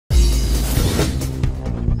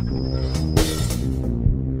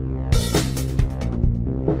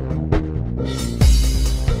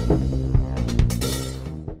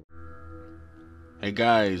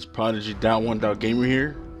guys,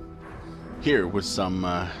 Prodigy.1.gamer here with some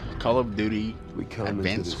Call of Duty We come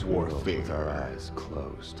Advanced into this world Warfare. with our eyes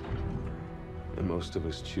closed, and most of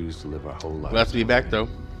us choose to live our whole lives. Glad to be back though,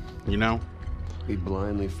 you know. We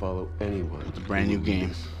blindly follow anyone. It's a brand new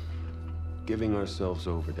game. Giving ourselves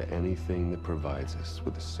over to anything that provides us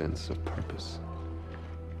with a sense of purpose.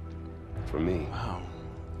 For me, Wow.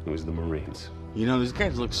 it was the Marines. You know, these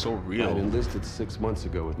guys look so I had real. enlisted 6 months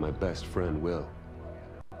ago with my best friend, Will.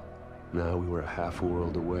 Now we were a half a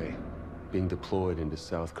world away, being deployed into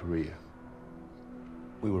South Korea.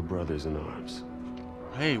 We were brothers in arms.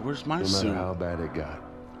 Hey, where's my No suit? matter how bad it got,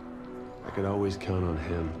 I could always count on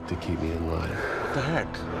him to keep me in line. What the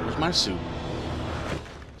heck? Where's my suit?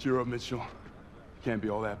 Cheer up, Mitchell. Can't be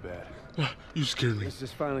all that bad. You scared me. It's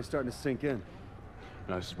just finally starting to sink in.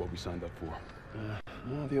 No, this is what we signed up for.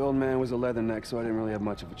 Well, the old man was a leatherneck, so I didn't really have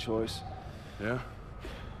much of a choice. Yeah?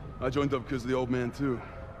 I joined up because of the old man, too.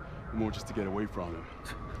 More just to get away from him.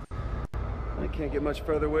 I can't get much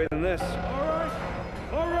further away than this.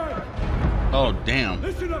 All right. Oh, damn.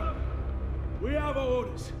 Listen up. We have our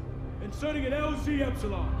orders. Inserting an LZ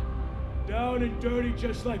Epsilon. Down and dirty,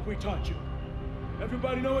 just like we taught you.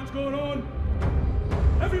 Everybody know what's going on?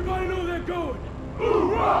 Everybody know they're going.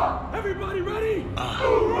 Hoorah! Everybody ready?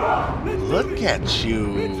 Hoorah! Look at you.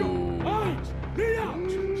 Mitchell, Hines, lead out.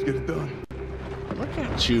 Let's get it done. Look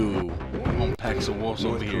at you. One packs of wolves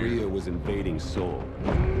over North here. Korea was invading Seoul.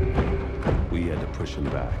 We had to push him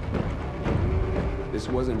back. This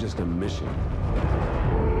wasn't just a mission.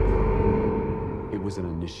 It was an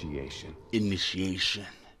initiation. Initiation.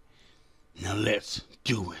 Now let's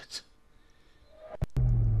do it.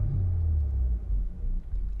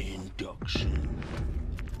 Induction.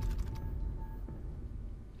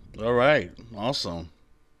 All right, awesome.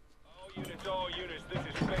 All units, this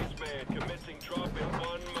is Spaceman commencing drop in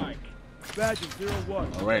 1 mic. Badger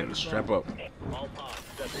 01. All right, let's strap up. All pods,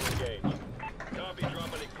 stepping engaged. Copy,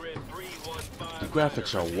 dropping at grid 315. The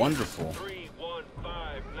graphics are wonderful.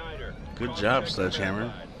 315 Niner. Good job,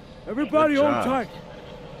 Sledgehammer. Everybody Good hold job. tight.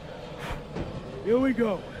 Here we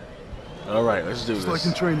go. All right, let's do Just like in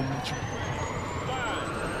this. training, Mitchell.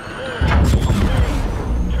 5, 4, 3,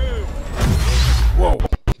 2, Whoa,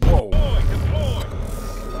 whoa, deploy.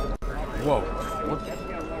 whoa.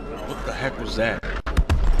 What the heck was that?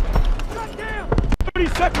 30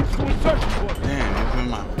 seconds to insertion point. Damn, even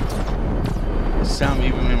my sound,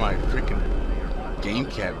 even in my freaking game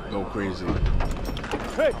cap go crazy.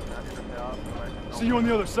 Hey, see you on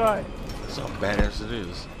the other side. That's how badass it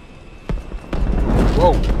is.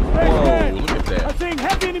 Whoa, Hey, whoa, man. look at I'm that. seeing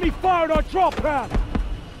heavy enemy fire on our drop pad.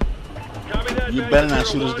 Copy that, You Badger better not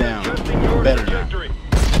shoot us 01, down. adjusting your Better not. trajectory.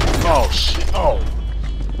 Oh shit, oh.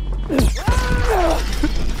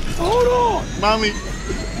 Hold on, Mommy.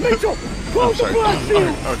 Mitchell. I'm Close the sorry. blast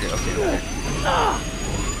shield. Okay.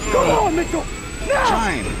 Come on, Mitchell. Now,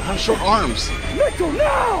 Fine. I have short arms. Mitchell,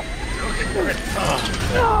 now.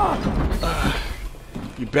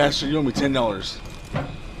 You bastard, you owe me $10.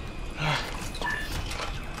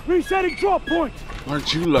 Resetting drop point.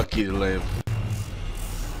 Aren't you lucky to live?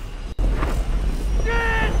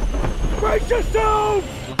 Brace yourself.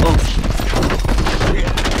 Oh shit.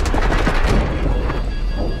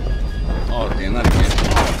 Oh damn, not again.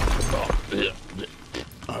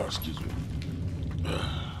 Oh, excuse me.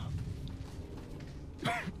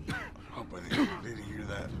 Hope I didn't hear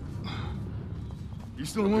that. You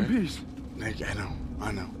still in one piece? Nick, I know.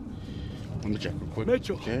 Let me check real quick.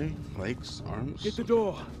 Mitchell. Okay, legs, arms. Get the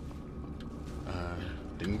door.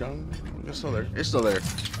 Ding dong. It's still there. It's still there.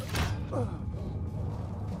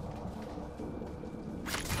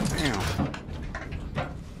 Damn.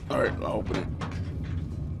 Alright, I'll open it.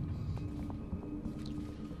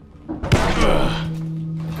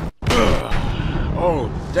 Oh,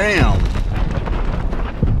 damn.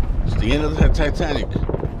 It's the end of the Titanic.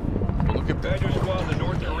 But look at that. Badger squad, the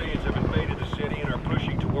North Koreans have invaded the city and are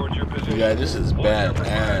pushing towards your position. Yeah, this is Watch out for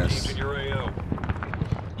fire teams badass. in your AO.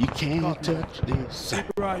 You can't touch this. Keep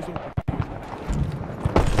your eyes open.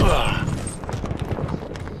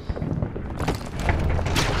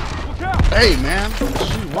 Look out. Hey, man.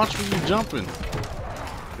 Shoot, watch where you jumping.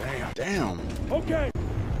 Damn. Okay.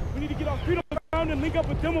 We need to get our feet on the ground and link up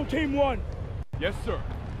with Demo Team 1. Yes, sir.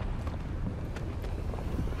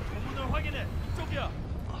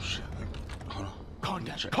 Oh, shit. Hold on.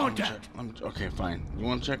 Contact. Okay, fine. You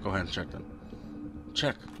want to check? Go ahead and check then.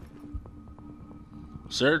 Check.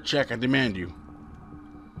 Sir, check. I demand you.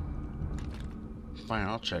 Fine,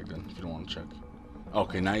 I'll check then, if you don't want to check.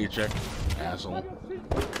 Okay, now you check. Asshole.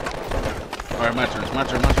 Alright, my turn. My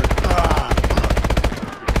turn. Ah.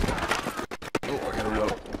 Oh, I gotta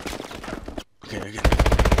reload. Okay, I get it.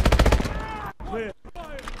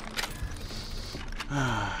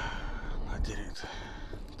 I did it.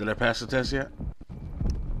 Did I pass the test yet?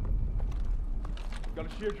 Got a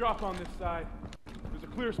sheer drop on this side. There's a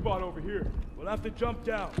clear spot over here. We'll have to jump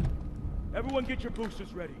down. Everyone get your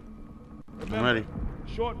boosters ready. Remember, I'm ready.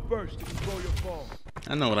 Short burst to control your fall.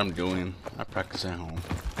 I know what I'm doing. I practice at home.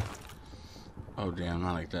 Oh damn,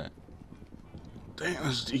 not like that. Damn,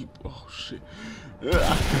 that's deep. Oh shit. I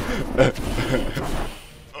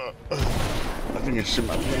think I shit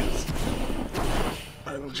my pants.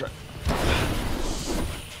 Alright, let me try.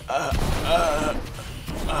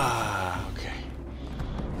 Okay.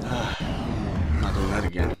 I'm not doing that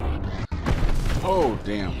again. Oh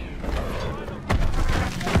damn.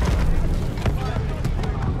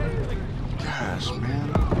 Gosh, man.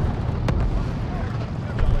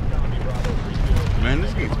 Man,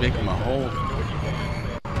 this game's making my whole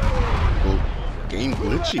game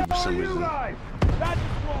glitchy for some reason.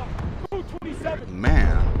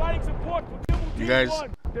 Man, you guys,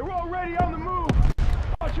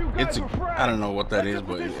 it's I don't know what that is,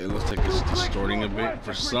 but it looks like it's distorting a bit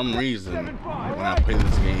for some reason when I play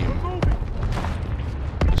this game.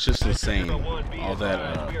 It's just insane. All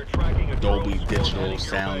that Dolby digital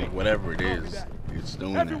sound, whatever it is, it's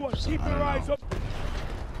doing that for some, I don't know.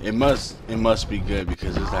 It must be good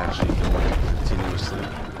because it's actually doing it continuously.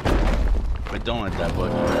 But don't let that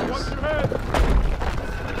bug you guys.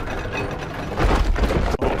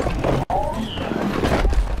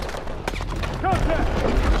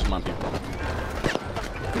 There's my people.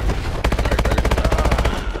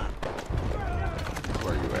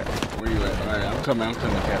 Where you at? Where you at? Alright, I'm coming,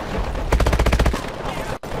 Captain.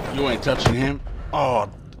 You ain't touching him? Oh,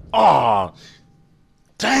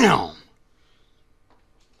 damn!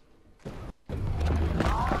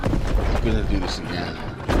 I'm gonna do this again.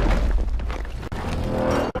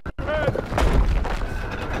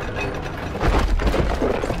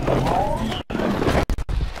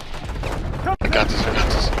 I got this.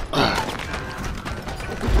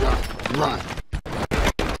 Run.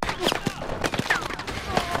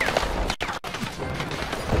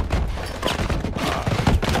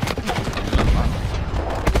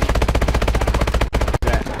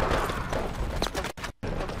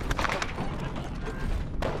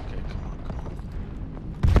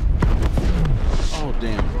 Oh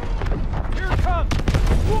damn. Here it comes.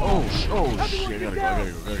 Oh shit, I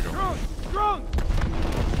gotta go. Drunk.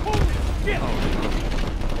 Holy shit.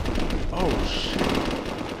 Oh shit.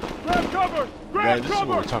 Grab cover. Yeah, this is what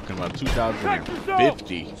we're talking about.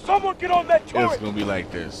 2050. Someone get on that turret. It's gonna be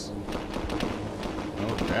like this.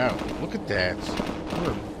 No doubt. Look at that. What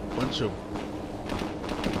a bunch of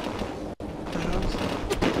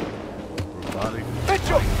robotic.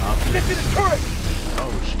 Mitchell, get to the turret.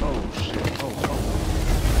 Oh shit. Come on.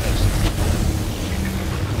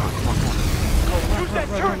 Use that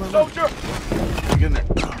turret, soldier. Get in there.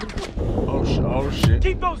 Oh shit.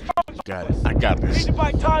 Keep those drones. Got it. I got We this. need to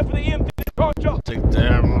buy time for the EMP launcher. Take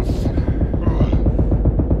that off.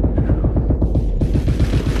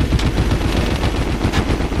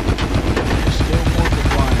 Still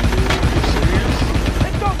multiplying, dude. Are you serious?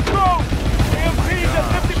 Hit those drones. EMP's at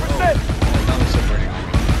 50%. Another separating on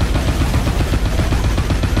me.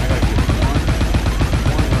 I gotta get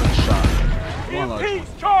one shot. EMP's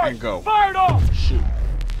charged. And go. Fired off. Shoot.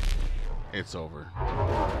 It's over.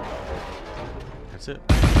 That's it.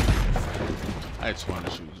 I just wanted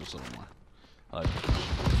to shoot just a little more. I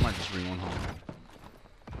might just bring one home.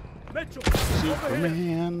 Mitchell,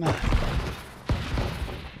 Superman.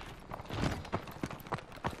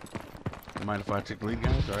 Mind if I take the lead,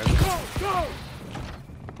 guys? Alright. Go.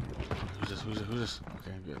 Who's this?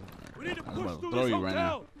 Okay, good. We need to I'm push about to through throw this you right now.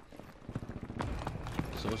 hotel.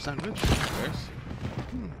 So it's not good, guys.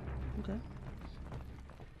 Okay.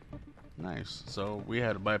 Nice. So we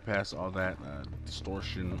had to bypass all that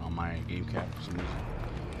distortion on my game cap for some reason.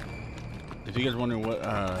 If you guys wondering what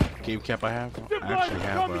game cap I have, I actually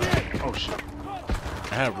have oh shit.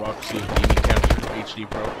 I have Roxy Gaming Capture HD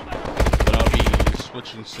Pro, but I'll be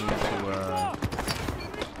switching soon to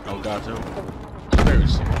Elgato very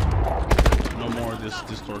soon. No more of this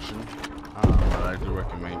distortion, but I do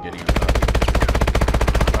recommend getting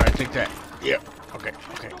Elgato. Alright, take that. Yeah. Okay.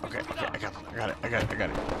 I got it.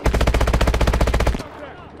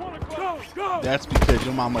 Go. That's because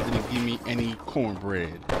your mama didn't give me any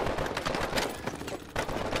cornbread.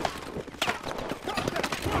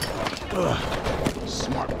 Ugh.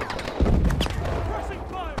 Smart. Pressing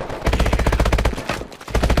fire.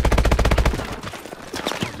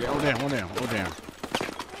 Oh damn.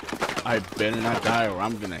 I better not die or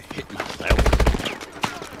I'm gonna hit myself.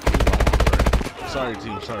 Sorry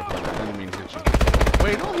team, sorry for that. I didn't mean to hit you.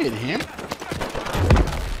 Wait, don't hit him.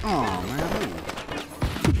 Oh man.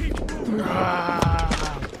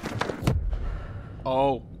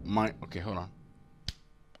 Oh my. Okay, hold on.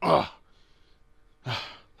 Ugh.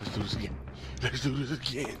 Let's do this again. Let's do this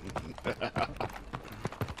again.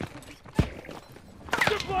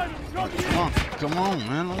 Come on,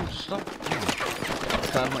 man. Don't stop.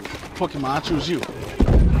 Kind of like Pokemon, I choose you.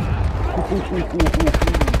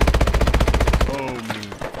 Oh man.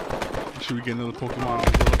 Should we get another Pokemon?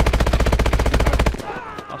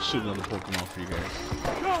 I'll shoot another Pokemon for you guys.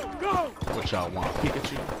 Go! What y'all want?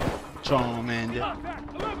 Pikachu? Charmander?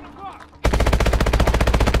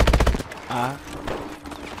 Let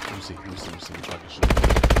me see if I can shoot.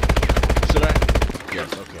 Should I? Yes,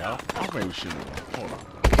 okay, I'll maybe shoot it. Hold on.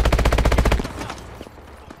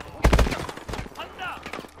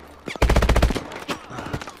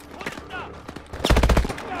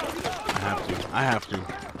 I have to.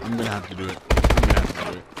 I'm gonna have to do it. Got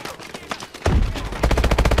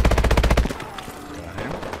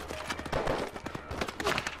him.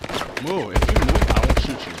 Move. If you move, I won't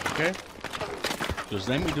shoot you, okay? Just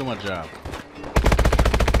let me do my job.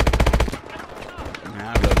 Man,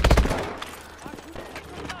 I love this guy.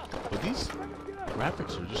 But these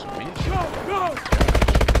graphics are just amazing. Go!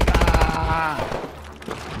 Ah!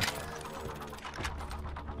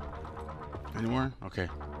 Anywhere? Okay.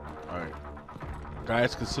 Alright.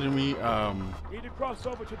 Guys, consider me need to cross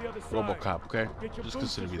over to the other side. RoboCop, okay? Just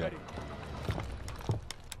consider me that.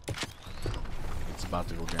 It's about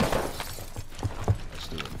to go down. Let's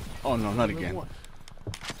do it. Oh no, not again. Oh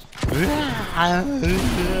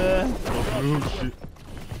shit.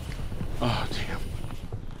 Oh damn.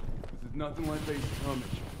 This is nothing like basic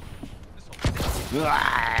homage.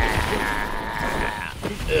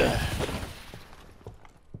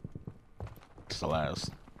 It's the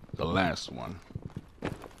last one.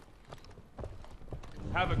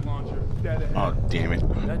 Havoc launcher. Oh damn it!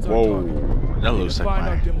 That's our Whoa, target. that looks like Find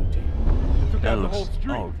our my. demo team. Took That out the looks. whole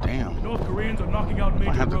street. Oh damn! The North Koreans are knocking out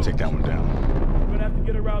major I have to roads. take that one down. We're gonna have to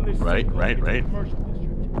get around this. Right. Commercial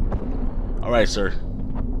district. All right, sir.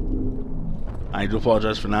 I do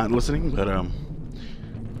apologize for not listening, but I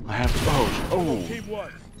have to. Oh. Team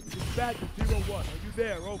 1. This is Badger 01. Are you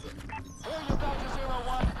there? Over. Here you Badger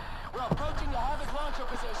 01. We're approaching the Havoc launcher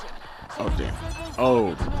position. Oh damn!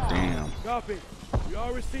 Oh damn! Copy. We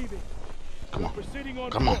are receiving. Come on! Proceeding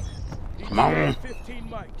on. Come on! foot. Come on! 15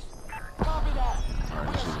 mics. Copy that. All right,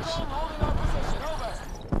 let's do this. Holding our position.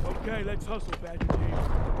 Over. Okay, let's hustle, Badger team.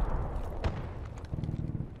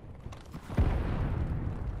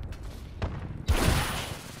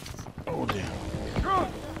 Oh damn!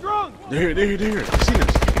 Drunk! They're here! I see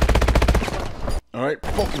this. All right,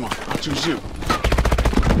 Pokemon, I'll choose you.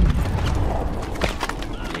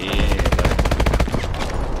 Yeah,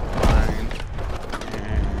 fine.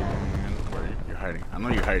 And where you're hiding? I know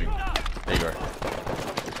you're hiding. There you are.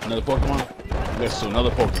 Another Pokemon. Let's do another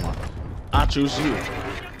Pokemon. I choose you.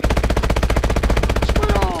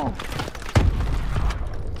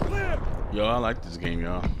 Yo, I like this game,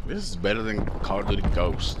 y'all. This is better than Call of Duty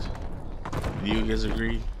Ghost. Do you guys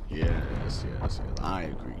agree? Yes. I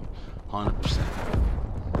agree. 100%.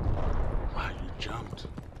 Wow, you jumped.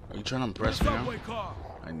 Are you trying to impress me now?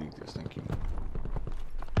 I need this, thank you.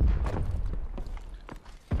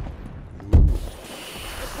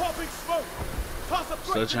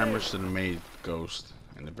 Sledgehammer should have made Ghost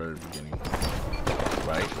in the very beginning.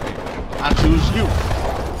 Right. I choose you.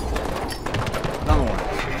 Another one.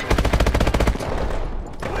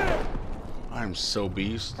 I'm so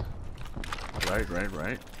beast.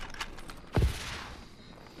 Right.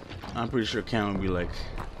 I'm pretty sure Cam would be like,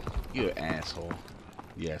 you an asshole.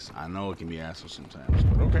 Yes, I know it can be asshole sometimes,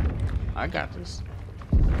 but okay. I got this.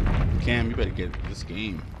 Cam, you better get this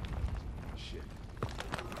game. Shit.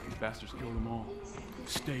 These bastards killed them all.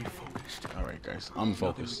 Stay focused. Alright, guys. I'm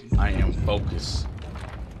focused. I am focused.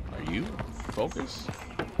 Are you focused?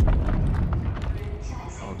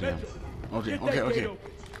 Oh, damn. Okay.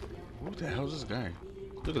 Who the hell is this guy?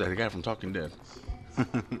 Look at that, the guy from Talking Dead.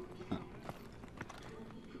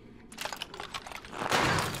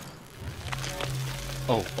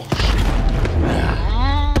 Oh shit.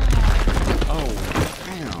 Oh,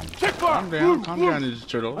 damn. Calm down, Ninja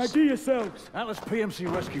Turtles. ID yourselves. Atlas PMC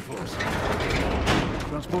Rescue Force.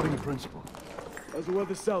 Transporting a principal. How's the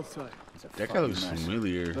weather south side? That guy looks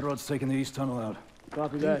familiar. The road's taking the east tunnel out.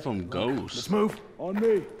 Copy He's that. from Ghost. Let's move. On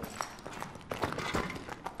me.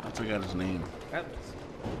 I forgot his name. Atlas.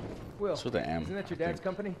 Will, That's with the M. isn't that your I dad's think.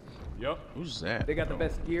 company? Yep. Who's that? They got the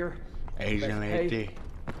best gear. Asian best pay. lady.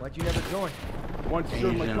 Why'd you never join? One to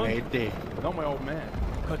serve my Asian country. lady. Not my old man.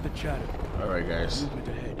 Cut the chatter. Alright, guys. Movement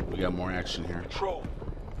ahead. We got more action here. Patrol.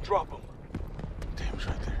 Drop him. Damn, it's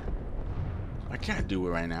right there. I can't do it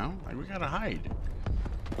right now. Like, we gotta hide.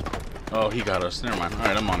 Oh, he got us. Never mind.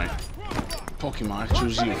 Alright, I'm on it. Pokemon, I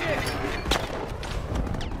choose you.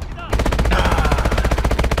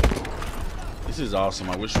 This is awesome.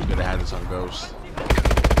 I wish we could have had this on Ghost.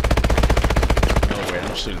 No, wait,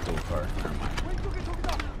 I'm shooting through a car. Never mind.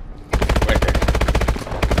 Right there.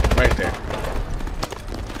 Right there.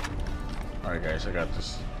 Alright, guys, I got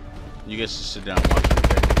this. You guys just sit down and watch me,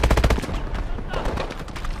 okay?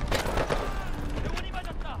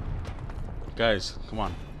 Guys, come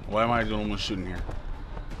on. Why am I the only one shooting here?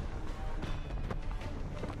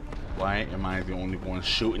 Why am I the only one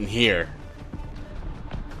shooting here?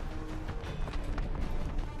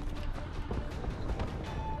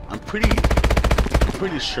 I'm pretty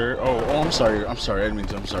sure. Oh, I'm sorry. I'm sorry. I didn't mean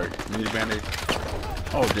to. I'm sorry. You need a band-aid?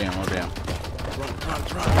 Oh damn. Oh damn. Run.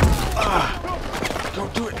 Ah!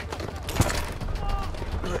 Don't do it.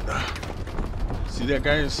 Do it. See that,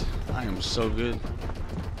 guys? I am so good.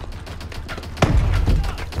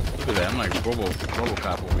 Look at that. I'm like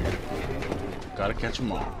RoboCop over here. Gotta catch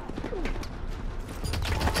them all.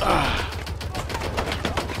 Ah!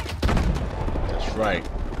 That's right.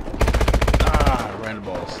 Ah! Ran the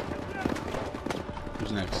balls.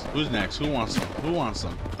 Who's next? Who's next? Who wants some? Who wants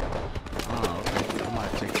some? Oh, okay. I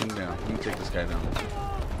might take him down. Let me take this guy down.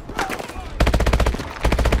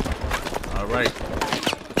 Alright.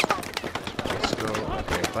 Let's go.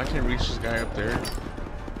 Okay, if I can reach this guy up there.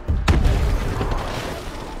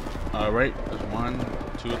 Alright, there's 1,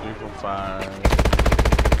 2, 3, 4, 5.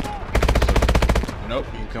 So, nope,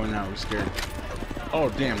 he's coming out. We're scared. Oh,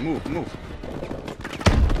 damn. Move.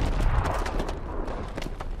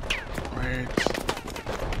 Right.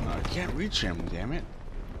 No, I can't reach him, damn it.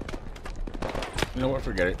 You know what?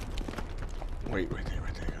 Forget it. Wait, right there.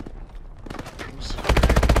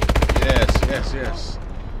 Yes.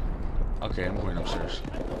 Okay, I'm going upstairs.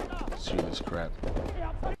 See this crap.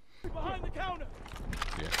 Behind the counter.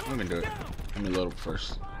 Yeah, I'm gonna do it. Let me load up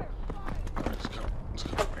first. Alright, let's go.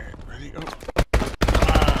 Alright, ready? Oh.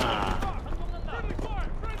 Ah.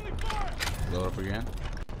 Load up again.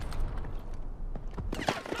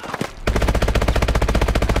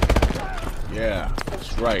 Yeah,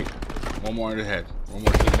 that's right. One more in the head. One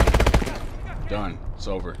more to the head. Done. It's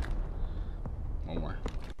over. One more.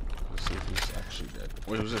 Let's see if he's actually dead.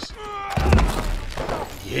 Wait, who's this?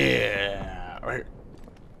 Yeah. Alright.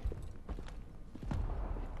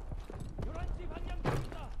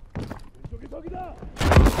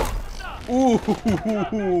 Ooh.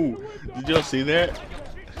 Did y'all see that?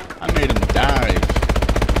 I made him dive.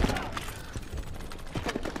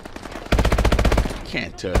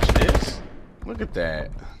 Can't touch this. Look at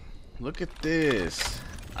that. Look at this.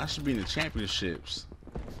 I should be in the championships.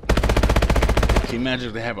 Can you imagine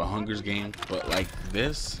if they have a Hunger's game, but like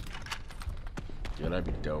this? Yeah, that'd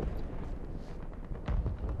be dope.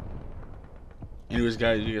 Anyways,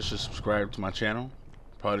 guys, you guys should subscribe to my channel,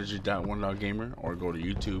 prodigy.1.gamer, or go to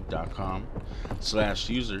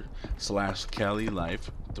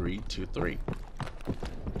youtube.com/user/KellyLife323.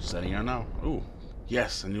 Just letting you know. Ooh,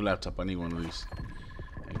 yes, a new laptop. I need one of these.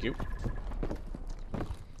 Thank you.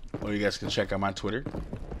 Well, you guys can check out my Twitter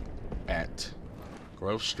at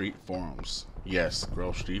Grove Street Forums. Yes,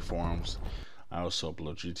 Grove Street Forums. I also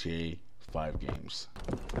upload GTA 5 games.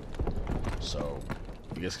 So,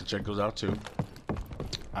 you guys can check those out too.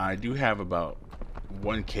 I do have about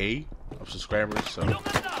 1K of subscribers, so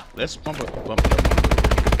let's bump it up a little bit,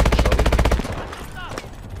 shall we?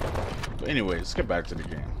 But anyways, let's get back to the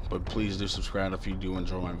game. But please do subscribe if you do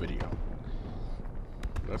enjoy my video.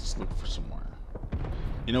 Let's look for some more.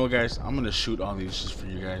 You know what, guys? I'm gonna shoot all these just for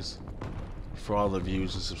you guys, for all the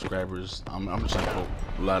views and subscribers. I'm just gonna put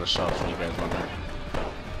a lot of shots for you guys on there.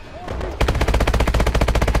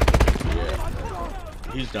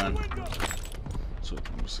 Yeah, he's done. So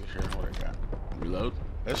let me see here what I got. Reload.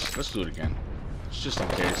 Let's do it again. It's just in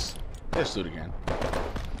case. Let's do it again.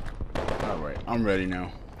 All right, I'm ready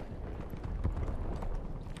now.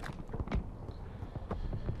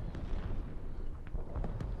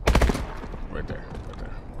 Right there.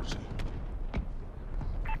 Where's he?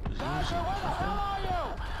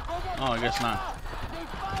 Oh, I guess not.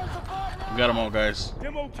 We got them all, guys.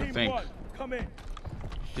 Demo team 1, come in. I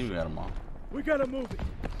think we got them all. We gotta move it.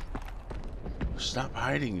 Stop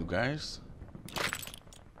hiding, you guys.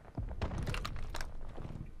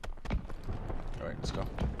 Alright, let's go.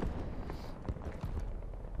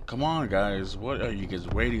 Come on, guys. What are you guys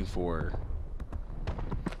waiting for?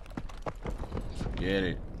 Forget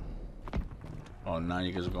it. Oh, now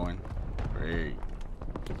you guys are going. Great.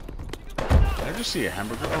 Did I just see a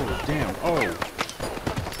hamburger? Oh, damn. Oh.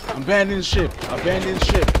 Abandoned ship. Abandoned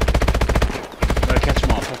ship. Gotta catch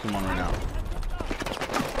them all. Pokemon right now.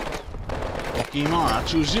 Pokemon, I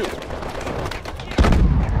choose you.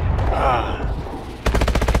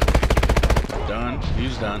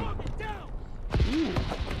 done. Ooh.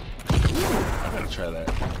 I gotta try that.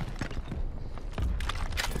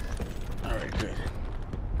 Alright, good.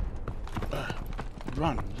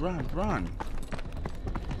 Run, run, run.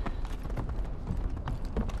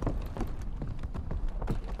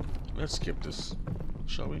 Let's skip this,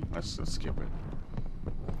 shall we? Let's skip it.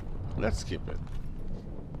 Let's skip it.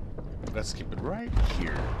 Let's skip it right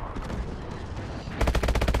here.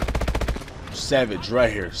 Savage,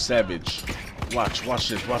 right here. Savage. Watch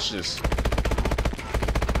this, watch this.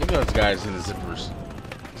 Look at those guys in the zippers.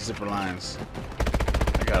 Zipper lines.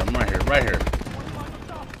 I got them right here, right here.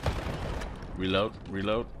 Reload,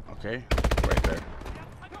 reload. Okay, right there.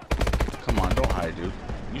 Come on, don't hide, dude.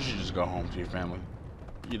 You should just go home to your family.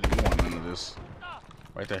 You didn't want none of this.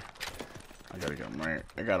 Right there. I gotta get him right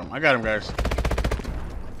here. I got him, guys.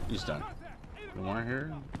 He's done. The one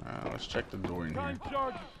here? Let's check the door in here.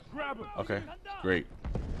 Okay, great.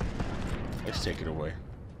 Let's take it away.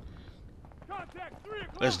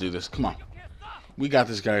 Let's do this. Come on. We got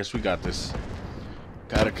this, guys. We got this.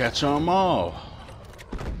 Gotta catch them all.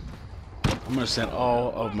 I'm gonna send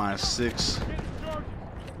all of my 6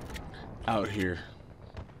 out here.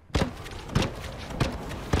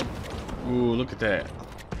 Ooh, look at that.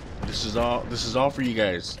 This is all for you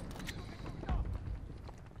guys.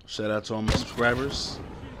 Shout out to all my subscribers.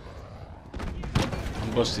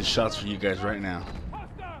 I'm busting shots for you guys right now.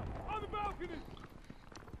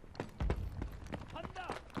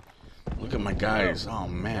 Look at my guys. Oh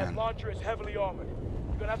man.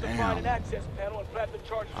 Damn.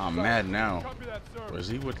 I'm mad now. Is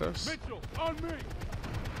he with us?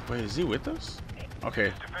 Wait, is he with us?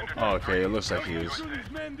 Okay. Oh, okay, it looks like he is.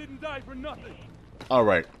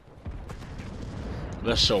 Alright.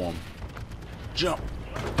 Let's show him. Jump.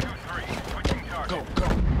 Go, go.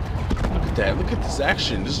 Look at that. Look at this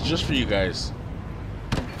action. This is just for you guys.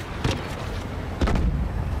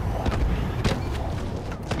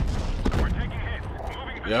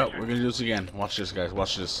 Yep, we're gonna do this again. Watch this, guys.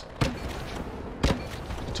 Watch this.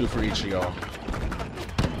 2 for each of y'all.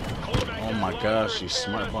 Oh my gosh, these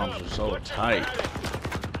smart bombs are so tight.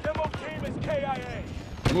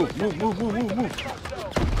 Move, move, move, move, move, move.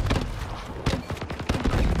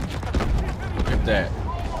 Look at that.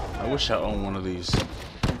 I wish I owned one of these.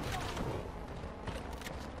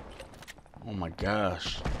 Oh my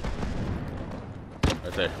gosh.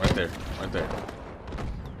 Right there, right there, right there.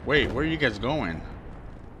 Wait, where are you guys going?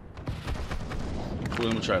 Ooh,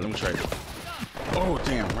 let me try it. Oh,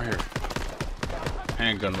 damn, right here.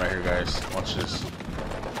 Handgun right here, guys. Watch this.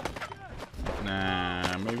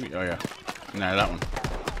 Nah, maybe. Oh, yeah. Nah, that one.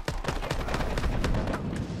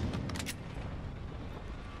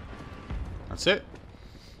 That's it.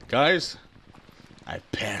 Guys, I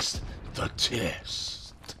passed the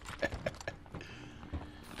test.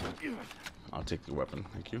 I'll take the weapon.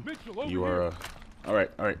 Thank you. You are, Alright,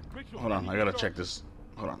 alright. Hold on, I gotta check this.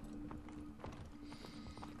 Hold on.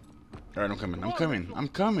 Alright, I'm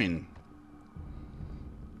coming.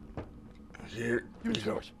 Here we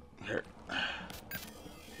go. Here.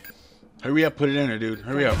 Hurry up, put it in there, dude.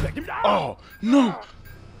 Hurry up. Oh, no!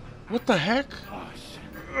 What the heck? Oh, shit.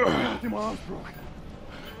 My arm's broke.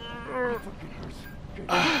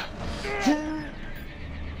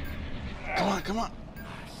 Come on.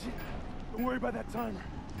 Shit. Don't worry about that timer.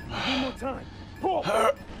 One more time. Pull.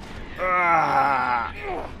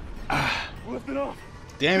 We're lifting off.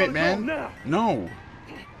 Damn it, man. No.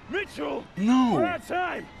 Mitchell. No. We're out of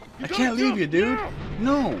time. I can't leave you, dude.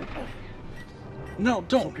 No. No,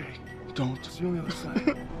 don't. Okay. Don't. See you on the other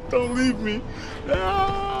side. Don't leave me.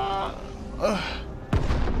 No.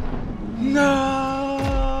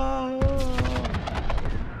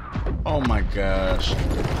 Oh my gosh.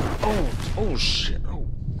 Oh shit. Oh.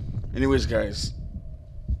 Anyways, guys.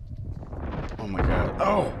 Oh my god.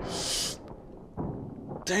 Oh.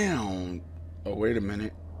 Damn. Oh, wait a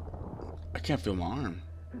minute. I can't feel my arm.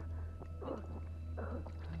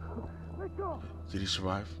 Did he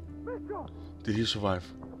survive? Did he survive?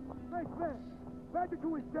 Thanks, man. Badger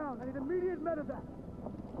 2 is down. I need immediate medevac.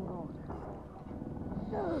 Hold on.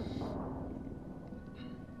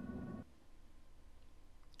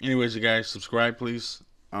 Anyways, you guys, subscribe, please.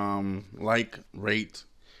 Like, rate,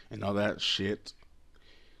 and all that shit.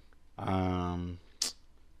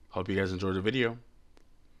 Hope you guys enjoyed the video.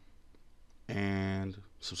 And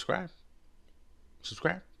subscribe.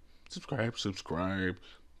 Subscribe.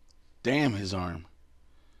 Damn, his arm.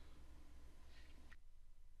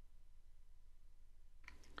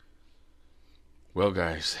 Well,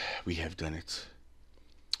 guys, we have done it.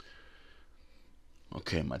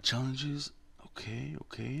 Okay, my challenges. Okay.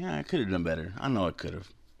 Yeah, I could have done better. I know I could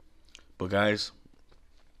have. But, guys,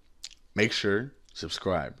 make sure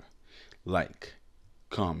subscribe, like,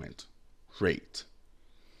 comment, rate,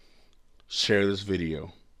 share this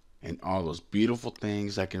video, and all those beautiful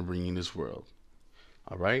things I can bring in this world.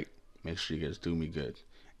 Alright? Make sure you guys do me good.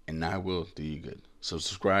 And I will do you good. So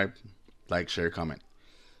subscribe, like, share, comment.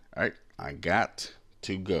 Alright? I got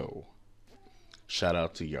to go. Shout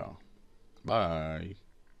out to y'all. Bye.